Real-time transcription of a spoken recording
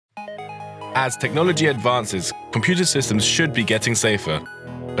As technology advances, computer systems should be getting safer.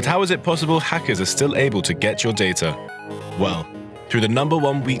 But how is it possible hackers are still able to get your data? Well, through the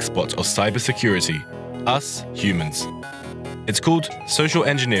 #1 weak spot of cybersecurity, us humans. It's called social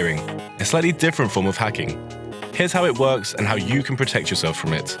engineering, a slightly different form of hacking. Here's how it works and how you can protect yourself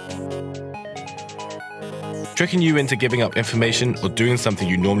from it. Tricking you into giving up information or doing something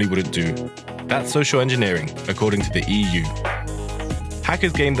you normally wouldn't do. That's social engineering, according to the EU.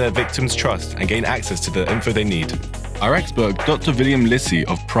 Hackers gain their victims' trust and gain access to the info they need. Our expert, Dr. William Lissy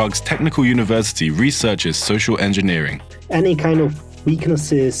of Prague's Technical University, researches social engineering. Any kind of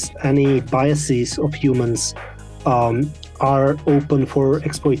weaknesses, any biases of humans are open for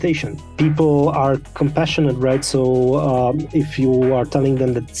exploitation. People are compassionate, right? So if you are telling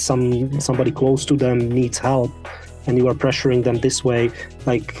them that somebody close to them needs help and you are pressuring them this way,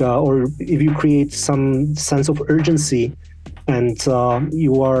 or if you create some sense of urgency and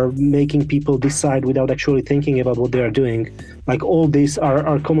you are making people decide without actually thinking about what they are doing, all these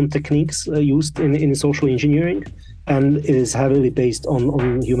are common techniques used in social engineering, and it is heavily based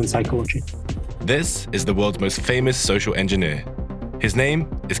on human psychology. This is the world's most famous social engineer. His name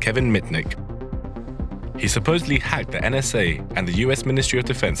is Kevin Mitnick. He supposedly hacked the NSA and the US Ministry of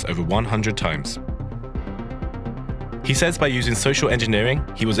Defense over 100 times. He says by using social engineering,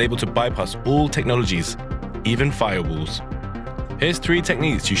 he was able to bypass all technologies, even firewalls. Here's 3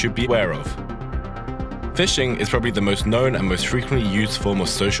 techniques you should be aware of. Phishing is probably the most known and most frequently used form of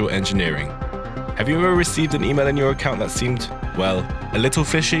social engineering. Have you ever received an email in your account that seemed, well, a little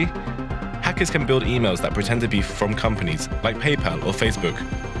fishy? Hackers can build emails that pretend to be from companies like PayPal or Facebook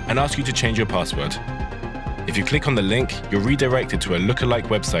and ask you to change your password. If you click on the link, you're redirected to a lookalike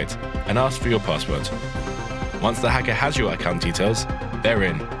website and asked for your password. Once the hacker has your account details, they're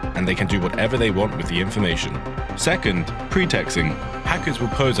in, and they can do whatever they want with the information. Second, pretexting. Hackers will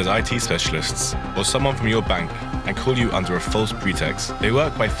pose as IT specialists or someone from your bank and call you under a false pretext. They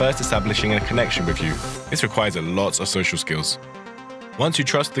work by first establishing a connection with you. This requires a lot of social skills. Once you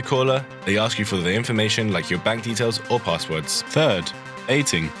trust the caller, they ask you for the information like your bank details or passwords. Third,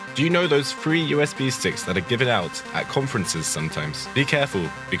 baiting. Do you know those free USB sticks that are given out at conferences sometimes? Be careful,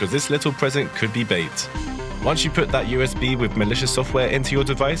 because this little present could be bait. Once you put that USB with malicious software into your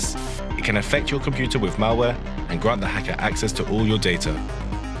device, it can affect your computer with malware and grant the hacker access to all your data.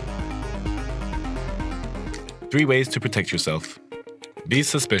 3 ways to protect yourself. Be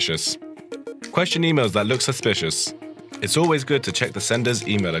suspicious. Question emails that look suspicious. It's always good to check the sender's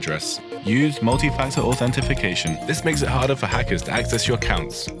email address. Use multi-factor authentication. This makes it harder for hackers to access your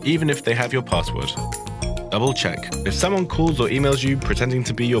accounts, even if they have your password. Double check. If someone calls or emails you pretending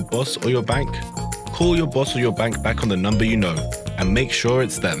to be your boss or your bank, call your boss or your bank back on the number you know and make sure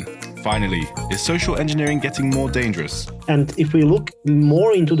it's them. Finally, is social engineering getting more dangerous? And if we look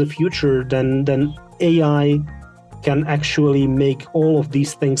more into the future, then AI can actually make all of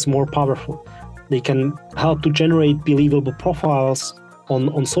these things more powerful. They can help to generate believable profiles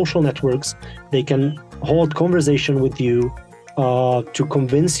on social networks. They can hold conversation with you to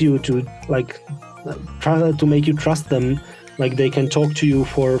convince you to try to make you trust them. They can talk to you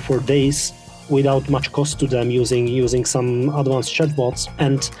for days without much cost to them using some advanced chatbots.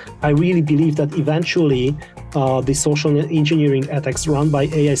 And I really believe that eventually the social engineering attacks run by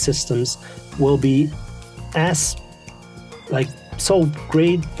AI systems will be as so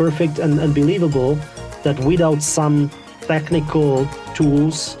great, perfect, and unbelievable that without some technical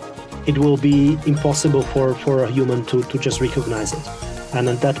tools, it will be impossible for a human to just recognize it. And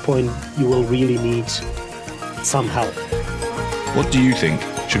at that point, you will really need some help. What do you think?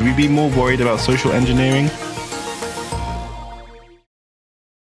 Should we be more worried about social engineering